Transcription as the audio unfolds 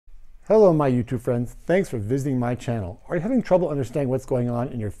Hello my YouTube friends, thanks for visiting my channel. Are you having trouble understanding what's going on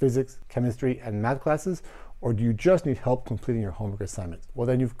in your physics, chemistry, and math classes? Or do you just need help completing your homework assignments? Well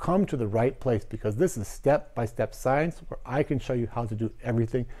then you've come to the right place because this is step-by-step science where I can show you how to do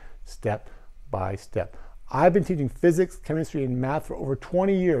everything step by step. I've been teaching physics, chemistry, and math for over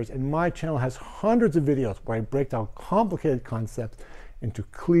 20 years and my channel has hundreds of videos where I break down complicated concepts into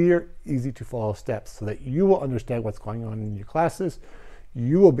clear, easy to follow steps so that you will understand what's going on in your classes.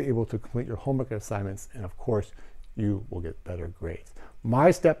 You will be able to complete your homework assignments, and of course, you will get better grades.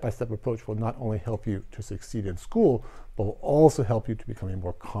 My step-by-step approach will not only help you to succeed in school, but will also help you to become a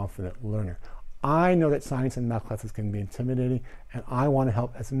more confident learner. I know that science and math classes can be intimidating, and I want to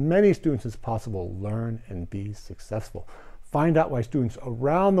help as many students as possible learn and be successful. Find out why students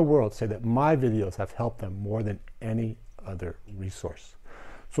around the world say that my videos have helped them more than any other resource.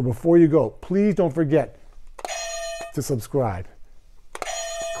 So before you go, please don't forget to subscribe.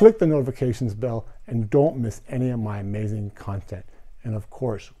 Click the notifications bell and don't miss any of my amazing content. And of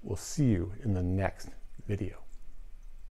course, we'll see you in the next video.